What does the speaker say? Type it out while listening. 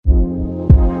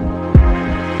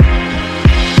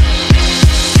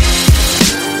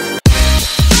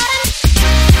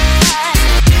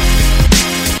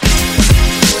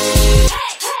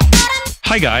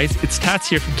guys, it's Tats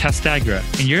here from Castagra,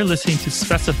 and you're listening to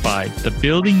Specified, the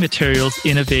Building Materials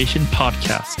Innovation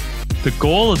Podcast. The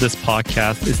goal of this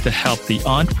podcast is to help the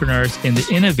entrepreneurs and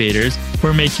the innovators who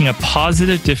are making a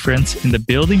positive difference in the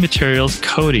building materials,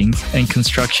 coatings, and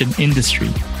construction industry.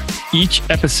 Each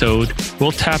episode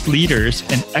will tap leaders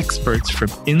and experts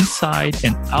from inside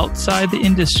and outside the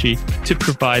industry to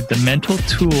provide the mental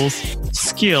tools,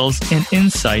 skills, and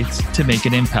insights to make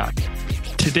an impact.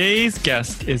 Today's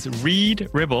guest is Reed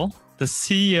Ribble, the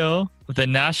CEO of the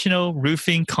National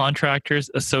Roofing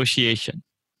Contractors Association.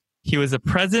 He was the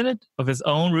president of his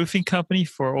own roofing company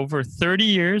for over 30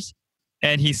 years,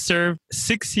 and he served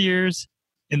 6 years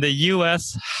in the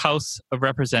U.S. House of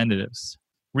Representatives.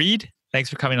 Reed,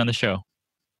 thanks for coming on the show.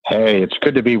 Hey, it's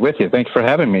good to be with you. Thanks for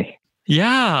having me.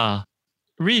 Yeah.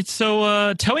 Reed,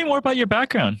 so tell me more about your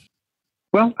background.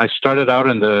 Well, I started out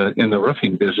in the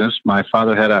roofing business. My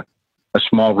father had a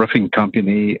small roofing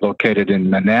company located in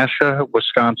Menasha,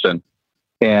 Wisconsin.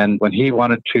 And when he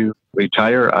wanted to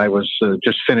retire, I was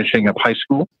just finishing up high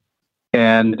school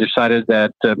and decided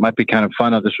that it might be kind of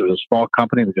fun. This was a small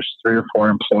company with just 3 or 4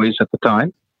 employees at the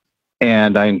time.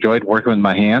 And I enjoyed working with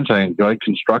my hands. I enjoyed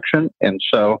construction. And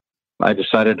so I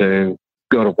decided to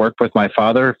go to work with my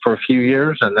father for a few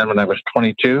years. And then when I was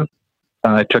 22,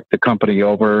 I took the company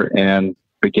over and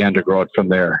began to grow it from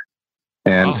there.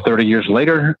 And 30 years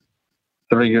later,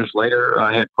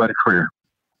 I had quite a career.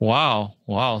 Wow.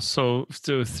 So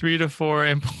 3 to 4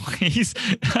 employees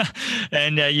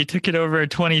and you took it over at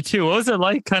 22. What was it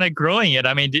like kind of growing it?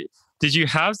 I mean, did you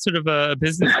have sort of a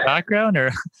business background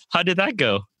or how did that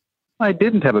go? I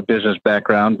didn't have a business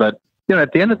background, but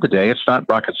at the end of the day, it's not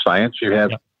rocket science. You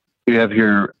have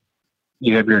your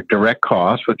direct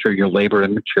costs, which are your labor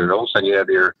and materials, and you have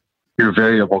your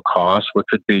variable costs, which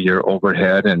would be your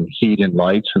overhead and heat and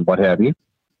lights and what have you.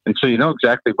 And so you know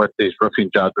exactly what these roofing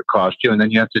jobs would cost you, and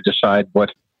then you have to decide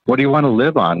what do you want to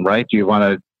live on, right? Do you want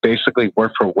to basically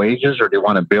work for wages, or do you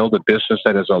want to build a business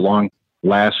that has a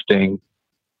long-lasting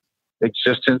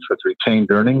existence with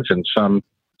retained earnings and some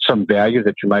value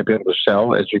that you might be able to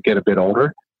sell as you get a bit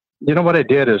older? You know what I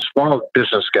did as a small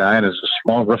business guy and as a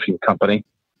small roofing company,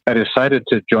 I decided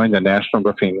to join the National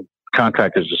Roofing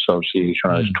Contractors Association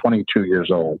when I was 22 years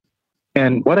old.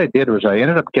 And what I did was I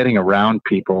ended up getting around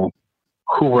people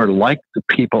who were like the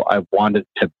people I wanted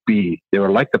to be. They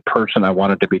were like the person I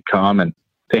wanted to become, and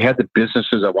they had the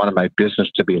businesses I wanted my business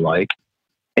to be like.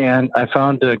 And I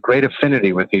found a great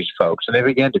affinity with these folks, and they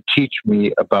began to teach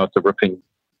me about the roofing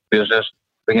business,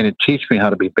 began to teach me how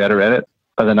to be better at it.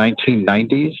 By the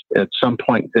 1990s, at some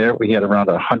point there, we had around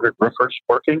 100 roofers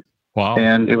working. Wow.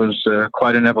 And it was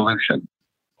quite an evolution.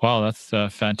 Wow, that's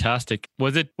fantastic.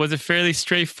 Was it fairly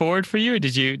straightforward for you, or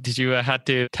did you have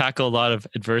to tackle a lot of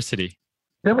adversity?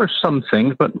 There were some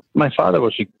things, but my father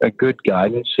was a good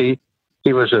guidance. He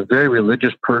was a very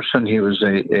religious person. He was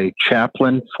a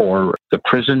chaplain for the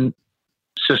prison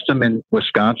system in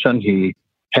Wisconsin. He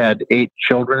had 8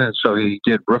 children, and so he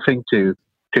did roofing to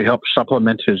help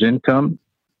supplement his income,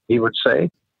 he would say.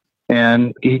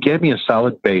 And he gave me a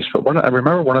solid base. But I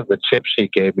remember one of the tips he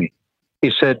gave me.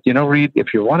 He said, Reed,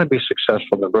 if you want to be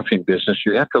successful in the roofing business,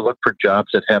 you have to look for jobs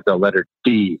that have the letter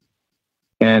D.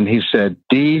 And he said,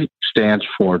 D stands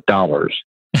for dollars.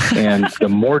 And the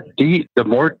more D's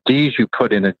you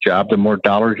put in a job, the more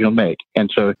dollars you'll make.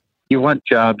 And so you want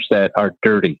jobs that are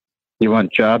dirty. You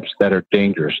want jobs that are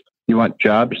dangerous. You want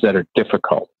jobs that are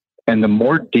difficult. And the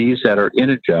more D's that are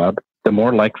in a job, the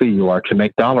more likely you are to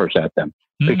make dollars at them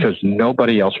because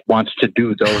nobody else wants to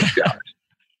do those jobs.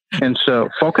 And so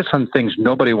focus on things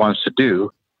nobody wants to do.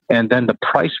 And then the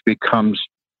price becomes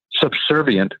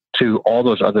subservient to all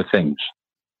those other things.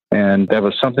 And that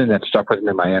was something that stuck with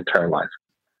me my entire life.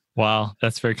 Wow,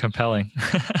 that's very compelling.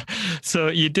 So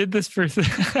you did this for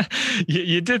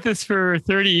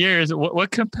 30 years.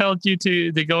 What compelled you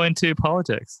to go into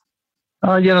politics?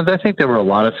 I think there were a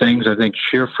lot of things. I think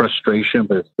sheer frustration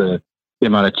with the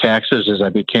amount of taxes as I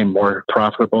became more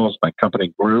profitable, as my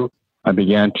company grew. I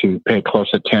began to pay close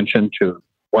attention to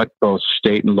what both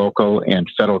state and local and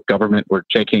federal government were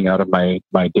taking out of my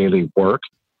daily work.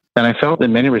 And I felt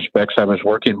in many respects I was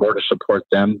working more to support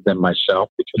them than myself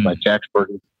because my tax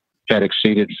burden had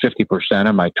exceeded 50%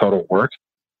 of my total work.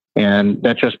 And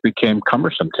that just became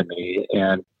cumbersome to me.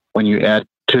 And when you add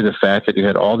to the fact that you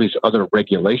had all these other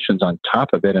regulations on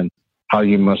top of it and how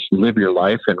you must live your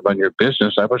life and run your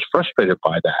business, I was frustrated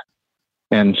by that.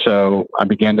 And so I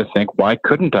began to think, why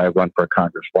couldn't I run for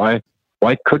Congress? Why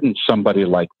couldn't somebody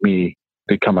like me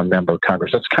become a member of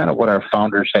Congress? That's kind of what our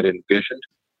founders had envisioned,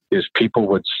 is people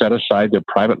would set aside their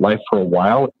private life for a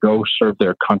while, go serve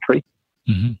their country.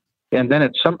 Mm-hmm. and then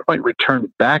at some point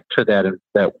return back to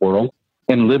that world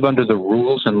and live under the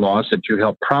rules and laws that you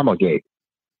helped promulgate.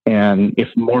 And if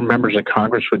more members of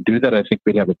Congress would do that, I think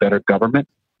we'd have a better government.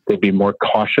 They'd be more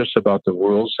cautious about the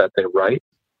rules that they write.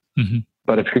 Mm-hmm.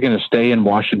 But if you're going to stay in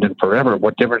Washington forever,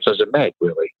 what difference does it make,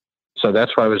 really? So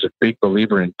that's why I was a big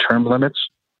believer in term limits.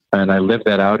 And I lived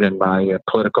that out in my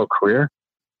political career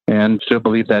and still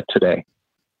believe that today.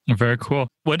 Very cool.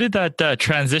 What did that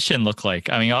transition look like?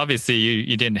 I mean, obviously,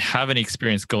 you didn't have any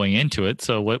experience going into it.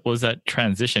 So what was that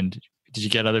transition? Did you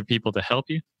get other people to help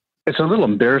you? It's a little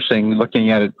embarrassing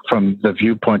looking at it from the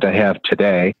viewpoint I have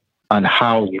today on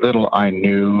how little I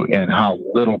knew and how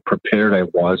little prepared I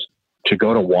was to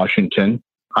go to Washington.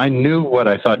 I knew what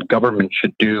I thought government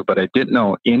should do, but I didn't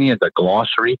know any of the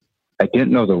glossary. I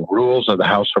didn't know the rules of the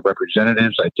House of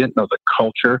Representatives. I didn't know the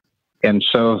culture. And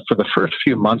so for the first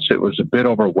few months, it was a bit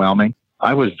overwhelming.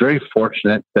 I was very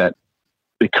fortunate that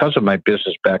because of my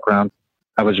business background,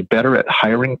 I was better at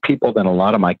hiring people than a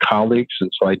lot of my colleagues.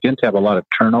 And so I didn't have a lot of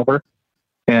turnover.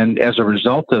 And as a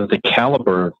result of the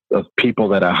caliber of people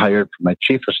that I hired from my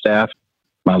chief of staff,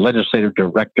 my legislative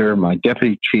director, my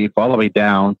deputy chief, all the way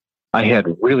down, I had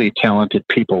really talented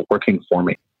people working for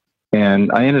me.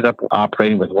 And I ended up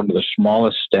operating with one of the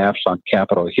smallest staffs on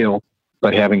Capitol Hill,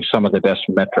 but having some of the best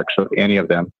metrics of any of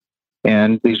them.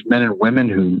 And these men and women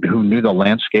who knew the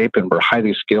landscape and were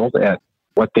highly skilled at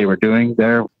what they were doing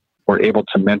there were able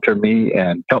to mentor me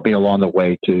and help me along the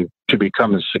way to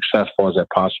become as successful as I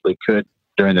possibly could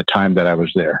during the time that I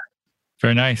was there.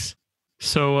 Very nice.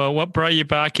 So what brought you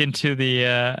back into the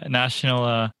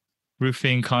National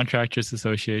Roofing Contractors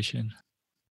Association?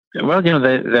 Well,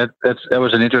 that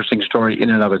was an interesting story in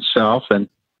and of itself. And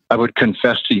I would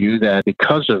confess to you that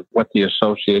because of what the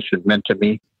association meant to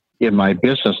me in my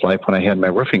business life when I had my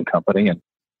roofing company,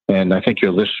 and I think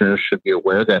your listeners should be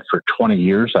aware that for 20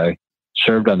 years I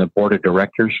served on the board of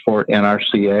directors for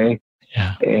NRCA.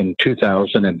 Yeah. In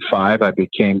 2005, I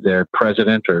became their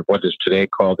president, or what is today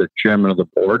called the chairman of the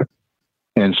board,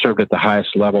 and served at the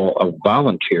highest level of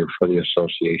volunteer for the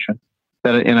association.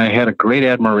 And I had a great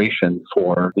admiration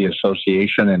for the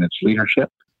association and its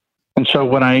leadership. And so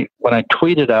when I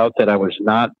tweeted out that I was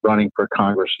not running for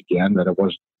Congress again, that I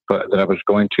was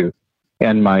going to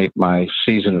end my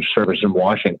season of service in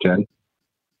Washington,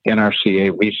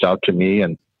 NRCA reached out to me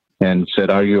and said,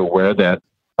 "Are you aware that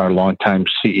our longtime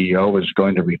CEO is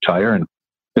going to retire?" And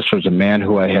this was a man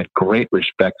who I had great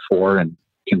respect for and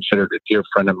considered a dear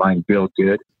friend of mine, Bill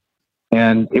Good.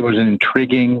 And it was an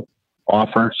intriguing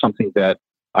offer, something that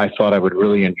I thought I would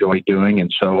really enjoy doing.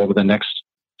 And so over the next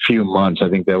few months, I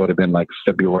think that would have been like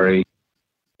February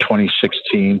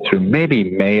 2016 through maybe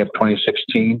May of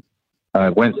 2016, I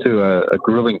went through a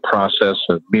grueling process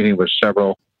of meeting with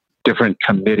several different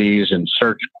committees and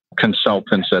search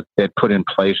consultants that they'd put in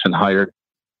place and hired.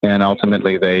 And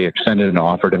ultimately, they extended an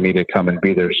offer to me to come and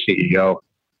be their CEO.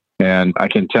 And I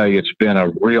can tell you, it's been a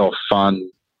real fun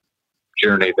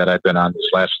journey that I've been on these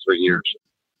last 3 years.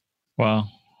 Wow,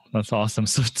 that's awesome.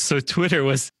 So Twitter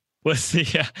was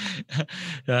the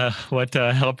what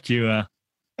helped you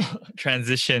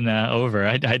transition over.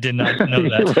 I did not know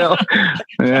that.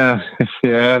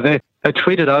 Well, I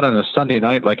tweeted out on a Sunday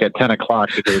night, like at 10 o'clock,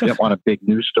 because they didn't want a big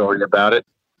news story about it,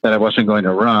 that I wasn't going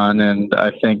to run. And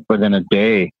I think within a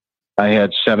day, I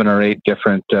had 7 or 8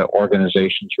 different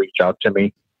organizations reach out to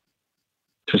me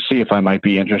to see if I might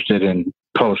be interested in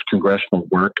post-congressional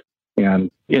work.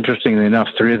 And interestingly enough,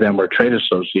 3 of them were trade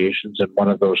associations, and one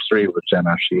of those 3 was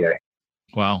NRCA.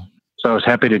 Wow. So I was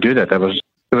happy to do that. It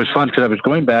was fun because I was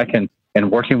going back and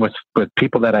working with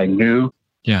people that I knew.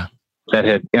 Yeah. That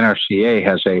had NRCA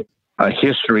has a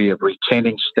history of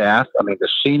retaining staff. I mean, the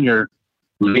senior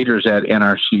leaders at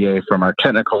NRCA, from our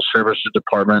technical services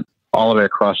department all the way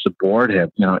across the board,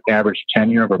 have average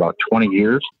tenure of about 20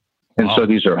 years. And so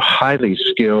these are highly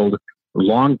skilled,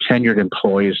 long tenured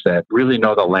employees that really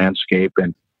know the landscape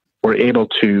and were able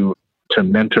to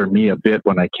mentor me a bit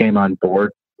when I came on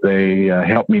board. They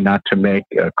helped me not to make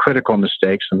critical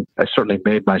mistakes, and I certainly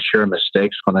made my share of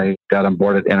mistakes when I got on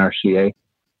board at NRCA.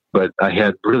 But I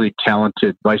had really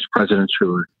talented vice presidents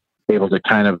who were able to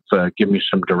kind of give me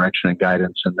some direction and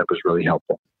guidance, and that was really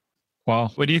helpful.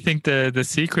 Wow. What do you think the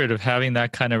secret of having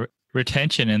that kind of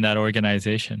retention in that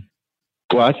organization?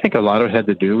 Well, I think a lot of it had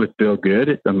to do with Bill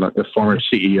Good, the former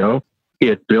CEO. He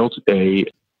had built a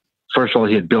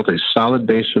solid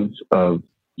base of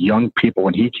young people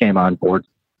when he came on board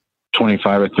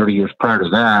 25 or 30 years prior to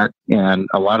that. And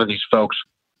a lot of these folks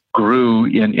grew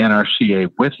in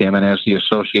NRCA with him. And as the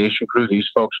association grew, these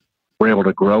folks were able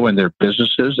to grow in their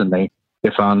businesses, and they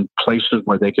found places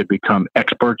where they could become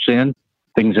experts in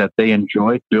things that they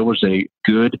enjoyed. Bill was a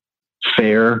good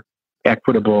fair,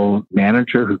 equitable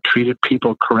manager who treated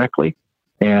people correctly.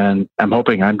 And I'm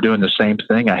hoping I'm doing the same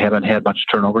thing. I haven't had much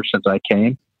turnover since I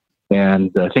came.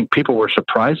 And I think people were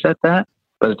surprised at that.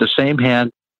 But at the same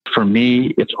hand, for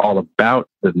me, it's all about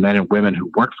the men and women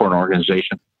who work for an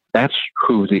organization. That's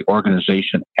who the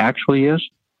organization actually is.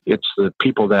 It's the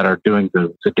people that are doing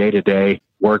the day-to-day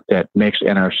work that makes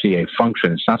NRCA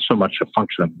function. It's not so much a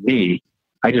function of me.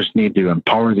 I just need to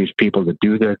empower these people to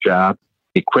do their job,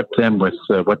 equip them with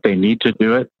what they need to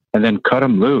do it, and then cut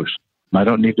them loose. I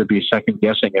don't need to be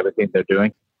second-guessing everything they're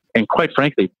doing. And quite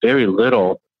frankly, very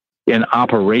little in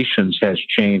operations has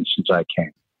changed since I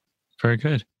came. Very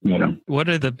good. What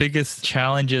are the biggest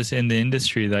challenges in the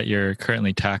industry that you're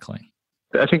currently tackling?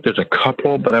 I think there's a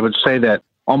couple, but I would say that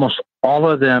almost all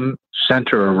of them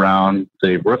center around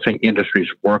the roofing industry's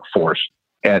workforce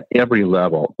at every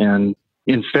level. And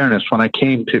in fairness, when I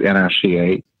came to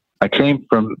NRCA, I came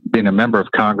from being a member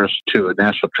of Congress to a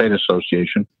National Trade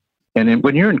Association. And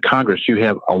when you're in Congress, you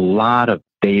have a lot of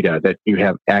data that you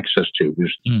have access to.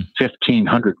 There's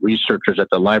 1,500 researchers at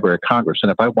the Library of Congress.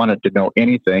 And if I wanted to know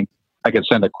anything, I could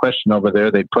send a question over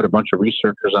there. They'd put a bunch of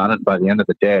researchers on it. And by the end of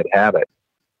the day, I'd have it.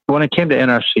 When I came to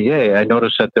NRCA, I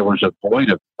noticed that there was a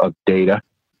void of data.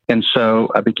 And so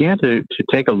I began to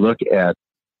take a look at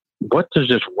what does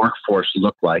this workforce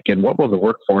look like and what will the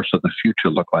workforce of the future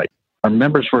look like? Our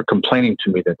members were complaining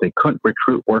to me that they couldn't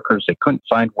recruit workers, they couldn't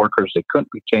find workers, they couldn't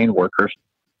retain workers.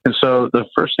 And so the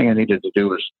first thing I needed to do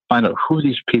was find out who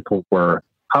these people were.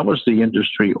 How was the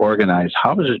industry organized?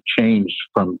 How has it changed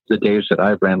from the days that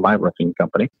I ran my roofing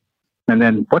company? And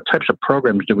then what types of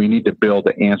programs do we need to build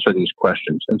to answer these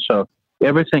questions? And so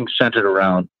everything centered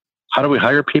around how do we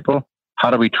hire people?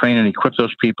 How do we train and equip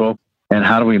those people? And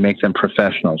how do we make them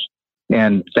professionals?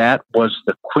 And that was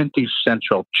the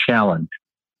quintessential challenge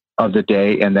of the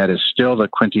day. And that is still the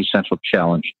quintessential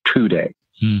challenge today.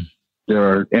 There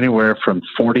are anywhere from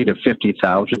 40 to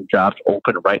 50,000 jobs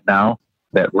open right now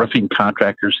that roofing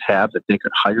contractors have that they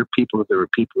could hire people if there were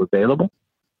people available.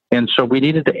 And so we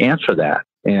needed to answer that.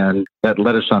 And that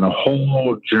led us on a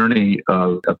whole journey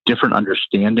of different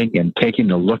understanding and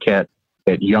taking a look at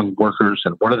young workers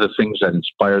and what are the things that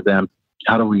inspire them.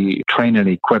 How do we train and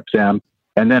equip them?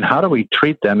 And then how do we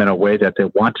treat them in a way that they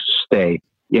want to stay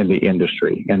in the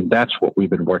industry? And that's what we've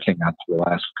been working on for the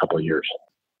last couple of years.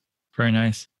 Very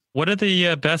nice. What are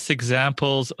the best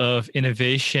examples of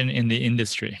innovation in the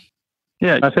industry?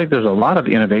 Yeah, I think there's a lot of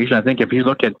innovation. I think if you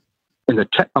look at in the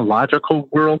technological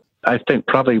world, I think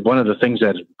probably one of the things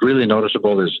that's really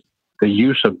noticeable is the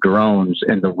use of drones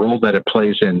and the role that it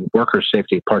plays in worker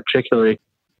safety, particularly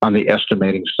on the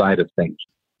estimating side of things,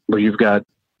 where you've got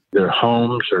their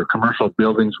homes or commercial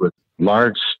buildings with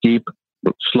large, steep,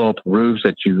 sloped roofs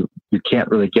that you can't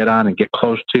really get on and get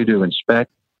close to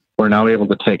inspect. We're now able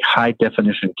to take high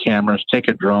definition cameras, take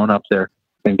a drone up there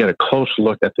and get a close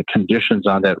look at the conditions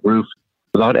on that roof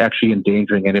without actually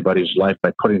endangering anybody's life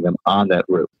by putting them on that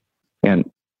roof. And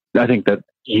I think that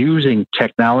using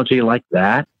technology like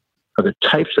that are the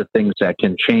types of things that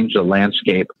can change the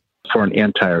landscape for an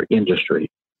entire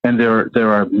industry. And there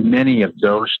are many of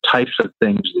those types of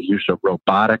things, the use of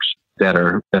robotics that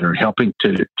are helping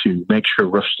to make sure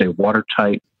roofs stay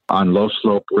watertight on low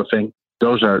slope roofing.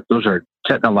 Those are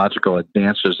technological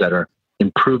advances that are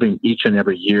improving each and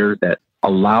every year that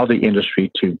allow the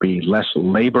industry to be less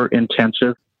labor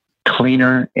intensive,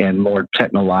 cleaner, and more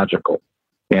technological.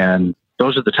 And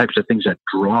those are the types of things that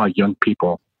draw young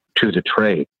people to the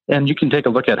trade. And you can take a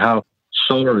look at how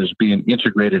solar is being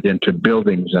integrated into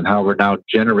buildings and how we're now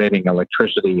generating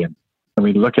electricity. And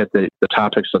we look at the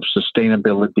topics of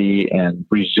sustainability and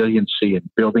resiliency in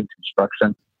building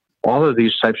construction. All of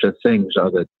these types of things are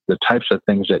the types of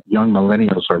things that young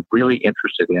millennials are really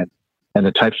interested in, and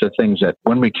the types of things that,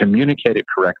 when we communicate it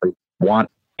correctly,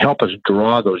 help us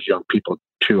draw those young people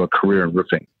to a career in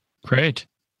roofing. Great.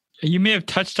 You may have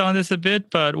touched on this a bit,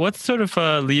 but what sort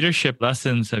of leadership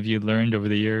lessons have you learned over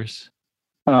the years?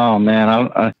 Oh man,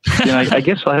 I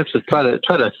guess I have to try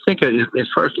to think of it as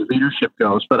far as leadership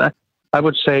goes. But I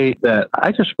would say that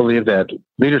I just believe that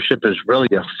leadership is really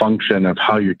a function of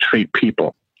how you treat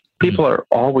people. People are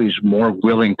always more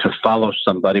willing to follow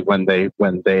somebody when they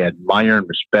admire and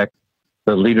respect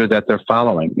the leader that they're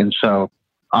following. And so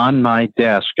on my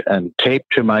desk and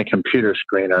taped to my computer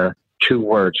screen are two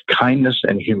words: kindness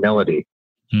and humility.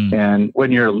 And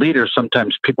when you're a leader,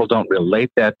 sometimes people don't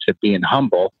relate that to being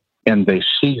humble, and they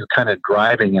see you kind of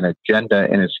driving an agenda.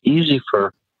 And it's easy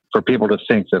for people to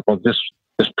think that, well, this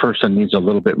person needs a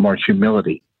little bit more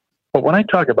humility. But when I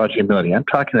talk about humility, I'm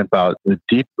talking about the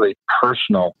deeply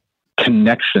personal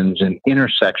connections and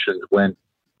intersections when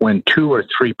when 2 or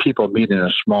 3 people meet in a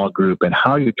small group, and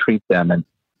how you treat them,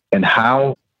 and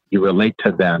how you relate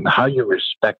to them, how you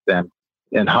respect them,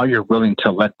 and how you're willing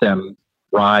to let them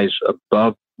rise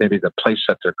above maybe the place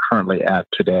that they're currently at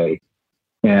today.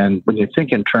 And when you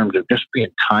think in terms of just being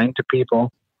kind to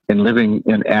people and living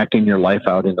and acting your life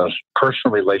out in those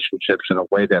personal relationships in a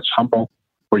way that's humble,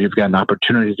 where you've got an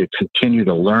opportunity to continue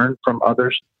to learn from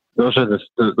others, those are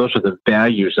the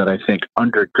values that I think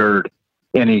undergird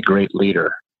any great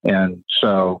leader. And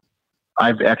so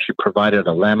I've actually provided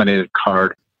a laminated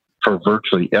card for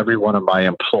virtually every one of my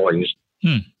employees,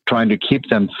 trying to keep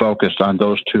them focused on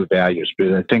those 2 values,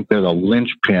 because I think they're the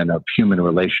linchpin of human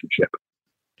relationship.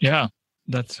 Yeah,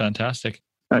 that's fantastic.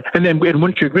 And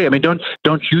wouldn't you agree? I mean,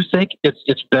 don't you think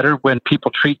it's better when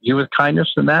people treat you with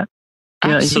kindness than that?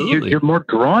 Absolutely. You're more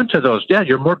drawn to those. Yeah,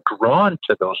 you're more drawn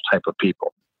to those type of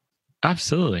people.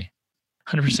 Absolutely.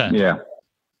 100%. Yeah.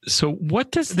 So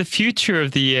what does the future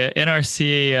of the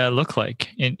NRCA look like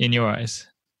in your eyes?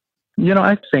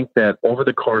 I think that over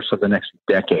the course of the next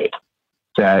decade,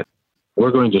 that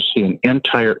we're going to see an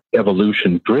entire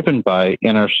evolution driven by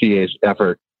NRCA's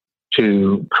effort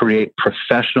to create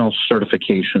professional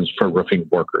certifications for roofing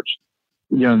workers.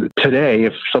 Today,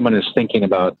 if someone is thinking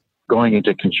about going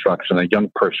into construction, a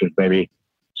young person, maybe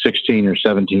 16 or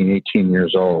 17, 18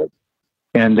 years old,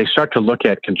 and they start to look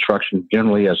at construction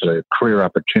generally as a career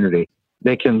opportunity,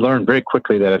 they can learn very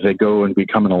quickly that if they go and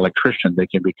become an electrician, they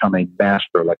can become a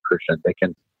master electrician. They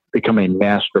can become a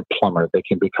master plumber. They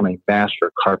can become a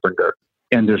master carpenter.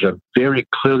 And there's a very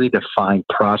clearly defined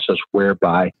process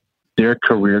whereby their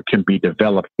career can be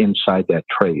developed inside that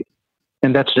trade.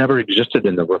 And that's never existed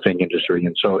in the roofing industry.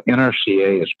 And so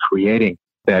NRCA is creating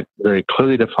that very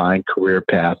clearly defined career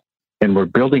path. And we're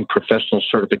building professional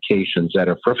certifications that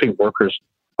if roofing workers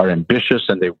are ambitious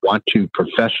and they want to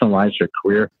professionalize their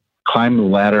career, climb the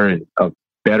ladder of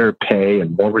better pay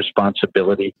and more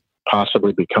responsibility,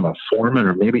 possibly become a foreman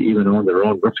or maybe even own their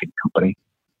own roofing company,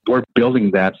 we're building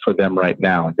that for them right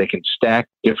now. And they can stack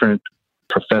different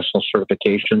professional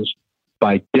certifications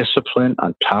by discipline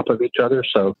on top of each other.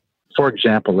 So, for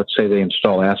example, let's say they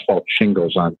install asphalt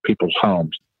shingles on people's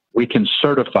homes. We can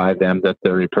certify them that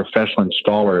they're a professional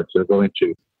installer if they're going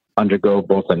to undergo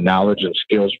both a knowledge and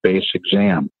skills-based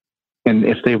exam. And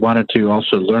if they wanted to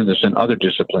also learn this in other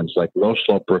disciplines like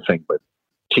low-slope roofing with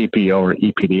TPO or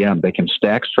EPDM, they can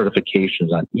stack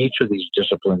certifications on each of these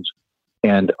disciplines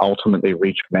and ultimately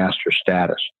reach master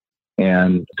status.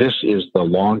 And this is the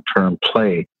long-term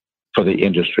play for the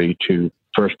industry to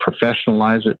first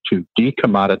professionalize it, to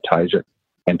decommoditize it,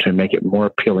 and to make it more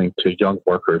appealing to young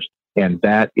workers. And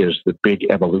that is the big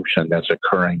evolution that's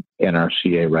occurring in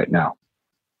NRCA right now.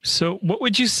 So what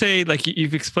would you say, like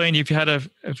you've explained, you've had a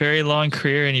very long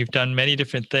career and you've done many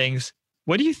different things.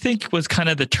 What do you think was kind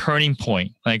of the turning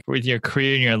point, like with your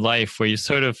career and your life, where you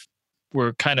sort of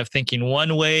were kind of thinking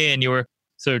one way and you were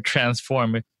sort of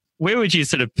transformed? Where would you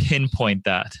sort of pinpoint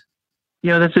that?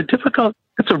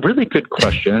 That's a really good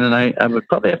question. And I would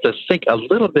probably have to think a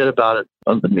little bit about it,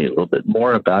 a little bit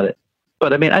more about it.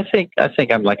 But I mean, I think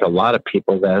I'm like a lot of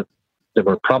people that there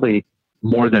were probably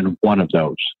more than one of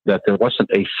those, that there wasn't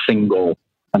a single,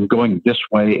 I'm going this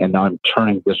way and now I'm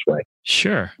turning this way.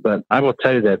 Sure. But I will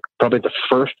tell you that probably the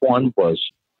first one was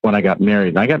when I got married.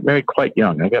 And I got married quite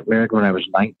young. I got married when I was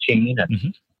 19,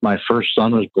 and my first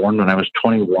son was born when I was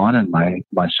 21, and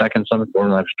my second son was born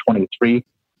when I was 23.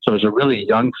 So I was a really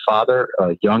young father,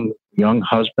 a young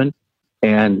husband.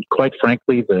 And quite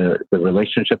frankly, the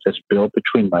relationship that's built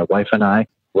between my wife and I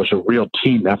was a real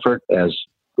team effort as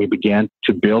we began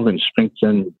to build and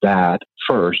strengthen that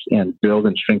first and build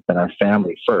and strengthen our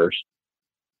family first.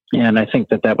 And I think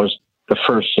that was the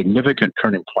first significant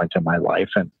turning point in my life.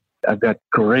 And I've got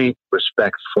great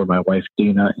respect for my wife,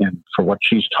 Dina, and for what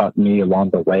she's taught me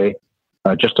along the way.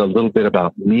 Just a little bit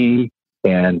about me.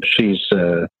 And she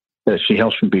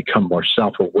helps me become more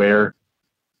self-aware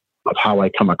of how I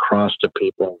come across to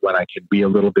people when I can be a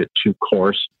little bit too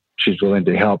coarse. She's willing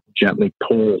to help gently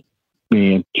pull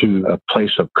me into a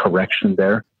place of correction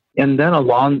there. And then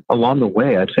along the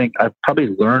way, I think I've probably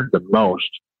learned the most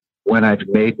when I've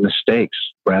made mistakes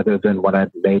rather than when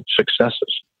I've made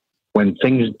successes. When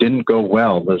things didn't go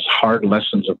well, those hard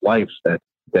lessons of life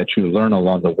that you learn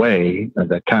along the way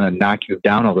that kind of knock you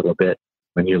down a little bit,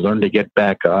 when you learn to get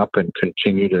back up and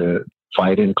continue to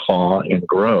fight and claw and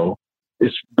grow.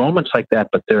 It's moments like that,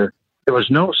 but there was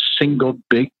no single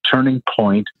big turning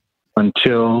point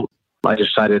until I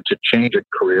decided to change a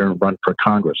career and run for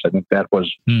Congress. I think that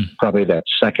was probably that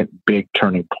second big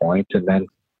turning point. And then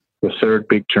the third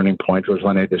big turning point was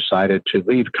when I decided to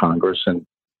leave Congress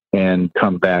and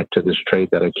come back to this trade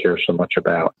that I care so much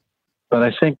about. But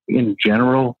I think in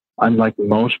general, unlike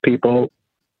most people,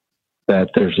 that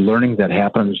there's learning that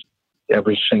happens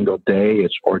every single day.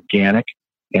 It's organic,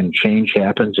 and change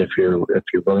happens if you're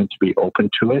willing to be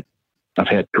open to it. I've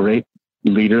had great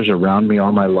leaders around me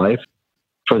all my life.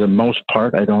 For the most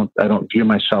part, I don't view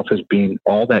myself as being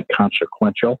all that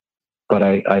consequential, but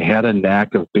I had a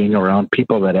knack of being around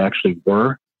people that actually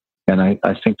were, and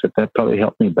I think that probably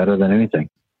helped me better than anything.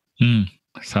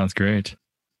 Sounds great.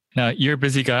 Now, you're a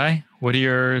busy guy. What are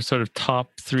your sort of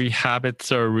top 3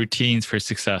 habits or routines for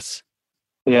success?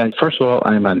 Yeah, first of all,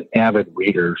 I'm an avid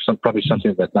reader. Probably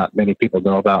something that not many people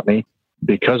know about me.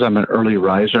 Because I'm an early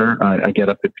riser, I get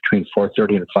up at between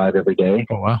 4:30 and 5 every day.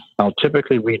 Oh, wow. I'll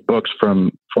typically read books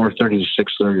from 4:30 to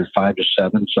 6:30 or 5 to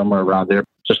 7, somewhere around there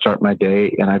to start my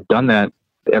day. And I've done that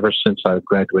ever since I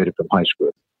graduated from high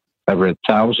school. I've read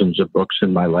thousands of books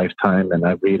in my lifetime, and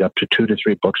I read up to 2 to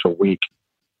 3 books a week.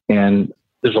 And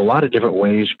there's a lot of different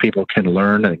ways people can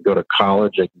learn and go to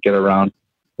college. They can get around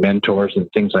mentors and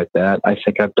things like that. I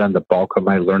think I've done the bulk of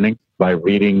my learning by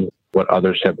reading what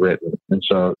others have written. And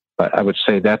so I would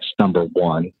say that's number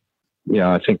one.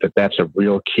 I think that's a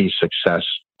real key success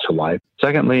to life.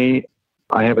 Secondly,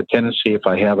 I have a tendency, if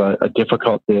I have a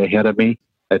difficult day ahead of me,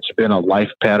 it's been a life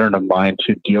pattern of mine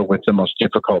to deal with the most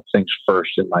difficult things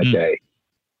first in my day.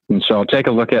 And so I'll take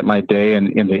a look at my day and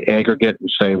in the aggregate and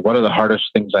say, what are the hardest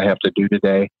things I have to do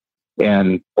today?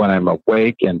 And when I'm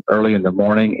awake and early in the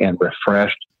morning and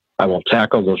refreshed, I will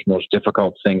tackle those most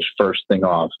difficult things first thing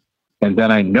off. And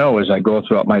then I know as I go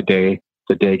throughout my day,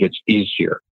 the day gets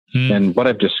easier. And what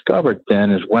I've discovered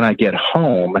then is when I get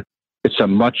home, it's a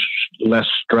much less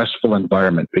stressful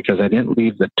environment because I didn't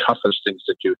leave the toughest things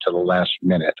to do to the last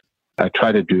minute. I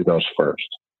try to do those first.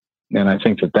 And I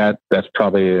think that's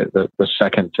probably the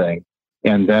second thing.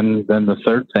 And then the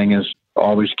third thing is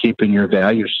always keeping your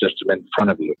value system in front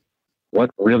of you.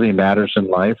 What really matters in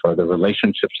life are the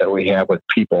relationships that we have with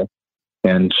people.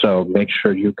 And so make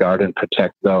sure you guard and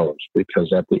protect those,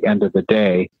 because at the end of the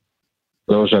day,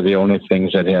 those are the only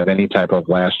things that have any type of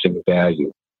lasting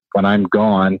value. When I'm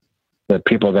gone, the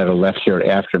people that are left here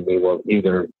after me will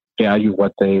either value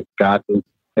what they've gotten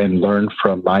and learn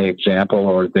from my example,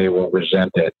 or they will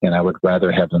resent it. And I would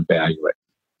rather have them value it.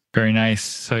 Very nice.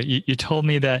 So you told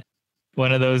me that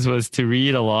one of those was to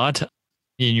read a lot.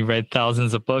 You read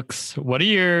thousands of books. What are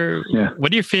your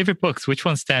favorite books? Which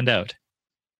ones stand out?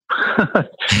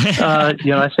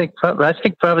 I think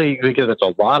probably because it's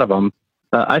a lot of them.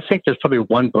 I think there's probably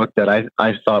one book that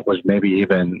I thought was maybe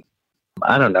even,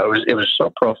 I don't know, it was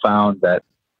so profound that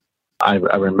I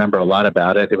remember a lot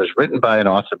about it. It was written by an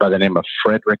author by the name of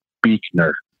Frederick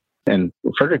Buechner. And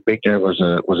Frederick Buechner was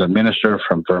a minister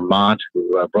from Vermont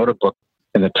who wrote a book,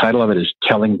 and the title of it is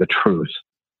Telling the Truth.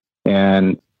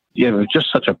 And it was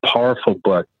just such a powerful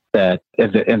book that,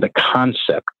 and the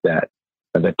concept that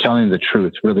telling the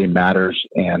truth really matters,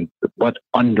 and what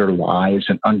underlies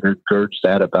and undergirds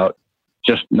that about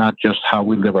not just how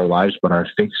we live our lives, but our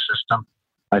faith system,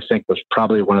 I think was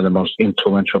probably one of the most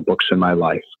influential books in my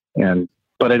life.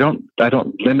 But I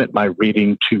don't limit my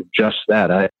reading to just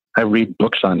that. I read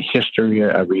books on history.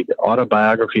 I read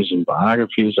autobiographies and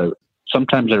biographies.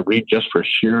 Sometimes I read just for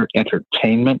sheer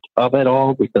entertainment of it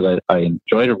all because I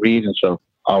enjoy to read. And so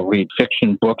I'll read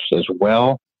fiction books as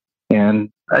well. And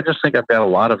I just think I've got a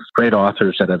lot of great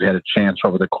authors that I've had a chance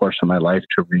over the course of my life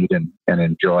to read and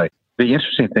enjoy. The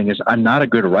interesting thing is I'm not a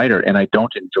good writer, and I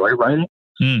don't enjoy writing.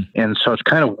 And so it's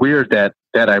kind of weird that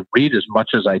I read as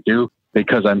much as I do,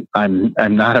 because I'm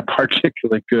not a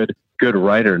particularly good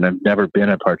writer, and I've never been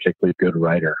a particularly good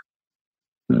writer.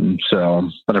 And so,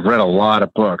 but I've read a lot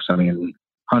of books. I mean,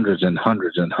 hundreds and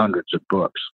hundreds and hundreds of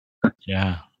books.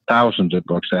 Yeah, thousands of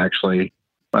books actually.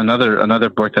 Another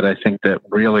book that I think that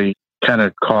really kind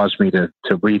of caused me to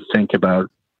rethink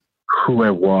about who I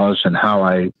was and how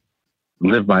I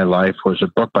lived my life was a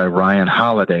book by Ryan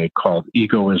Holiday called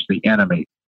Ego is the Enemy.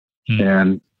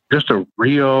 And just a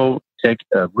real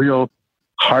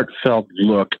heartfelt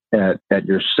look at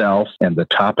yourself and the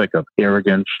topic of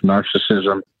arrogance,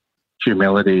 narcissism,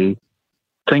 humility,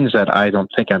 things that I don't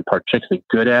think I'm particularly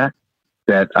good at,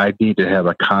 that I need to have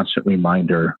a constant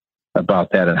reminder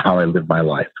about that and how I live my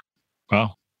life.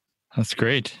 Wow, that's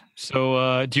great.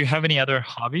 So do you have any other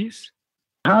hobbies?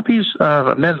 Hobbies,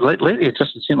 man, lately it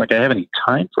doesn't seem like I have any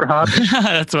time for hobbies.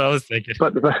 That's what I was thinking.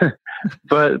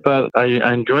 But I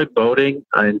enjoy boating.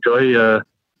 I enjoy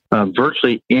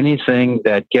virtually anything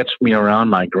that gets me around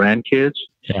my grandkids.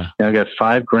 Yeah, I've got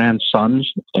 5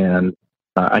 grandsons, and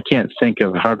I can't think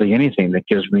of hardly anything that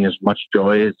gives me as much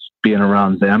joy as being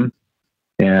around them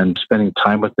and spending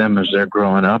time with them as they're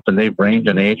growing up. And they range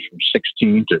in age from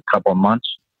 16 to a couple of months.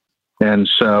 And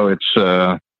so it's,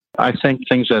 I think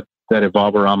things that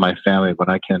evolve around my family, when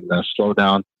I can slow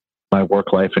down my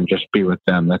work life and just be with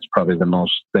them, that's probably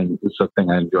it's the thing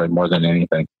I enjoy more than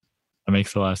anything. That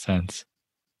makes a lot of sense.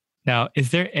 Now,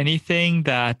 is there anything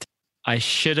that I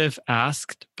should have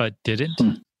asked but didn't?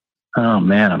 Oh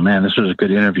man, this was a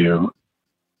good interview.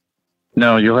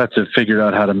 No, you'll have to figure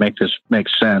out how to make this make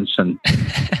sense. And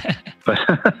but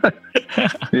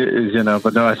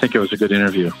but no, I think it was a good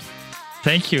interview.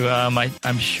 Thank you.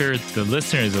 I'm sure the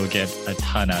listeners will get a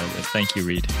ton out of it. Thank you,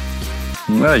 Reed.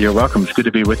 Well, you're welcome. It's good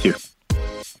to be with you.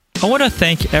 I want to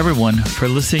thank everyone for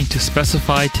listening to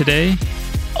Specify today.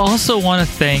 Also want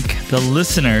to thank the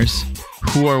listeners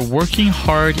who are working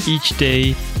hard each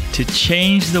day to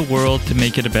change the world to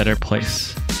make it a better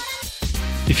place.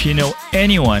 If you know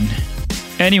anyone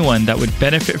that would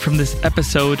benefit from this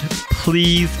episode,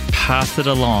 please pass it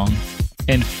along.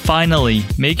 And finally,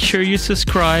 make sure you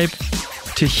subscribe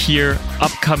to hear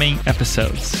upcoming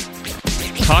episodes.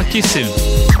 Talk to you soon.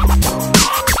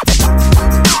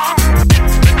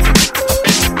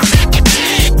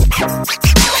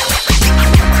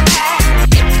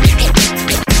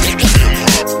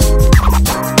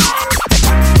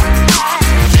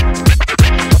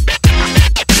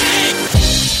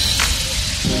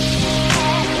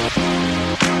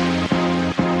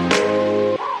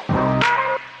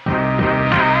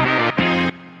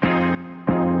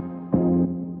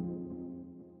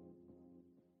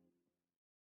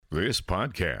 This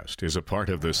podcast is a part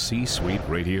of the C-Suite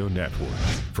Radio Network.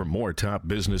 For more top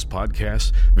business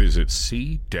podcasts, visit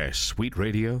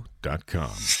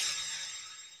c-suiteradio.com.